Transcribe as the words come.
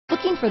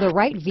Looking for the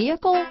right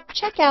vehicle?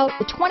 Check out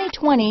the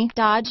 2020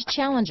 Dodge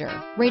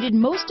Challenger. Rated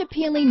most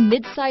appealing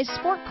midsize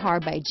sport car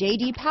by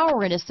J.D.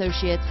 Power and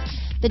Associates,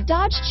 the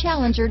Dodge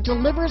Challenger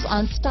delivers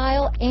on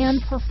style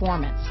and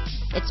performance.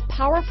 It's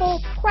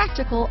powerful,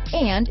 practical,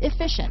 and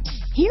efficient.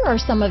 Here are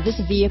some of this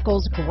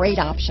vehicle's great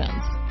options: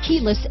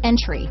 keyless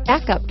entry,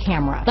 backup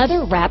camera,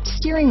 leather-wrapped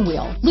steering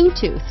wheel,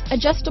 Bluetooth,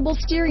 adjustable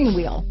steering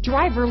wheel,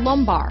 driver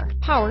lumbar,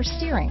 power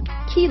steering,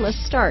 keyless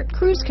start,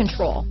 cruise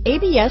control,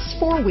 ABS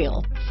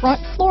four-wheel,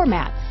 front floor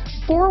mats,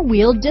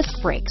 four-wheel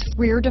disc brakes,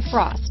 rear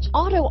defrost,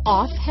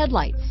 auto-off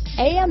headlights,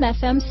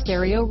 AM/FM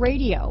stereo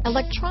radio,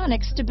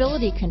 electronic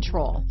stability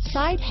control,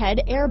 side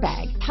head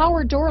airbag,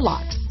 power door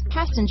locks,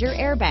 passenger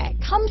airbag.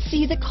 Come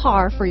see the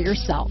car for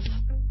yourself.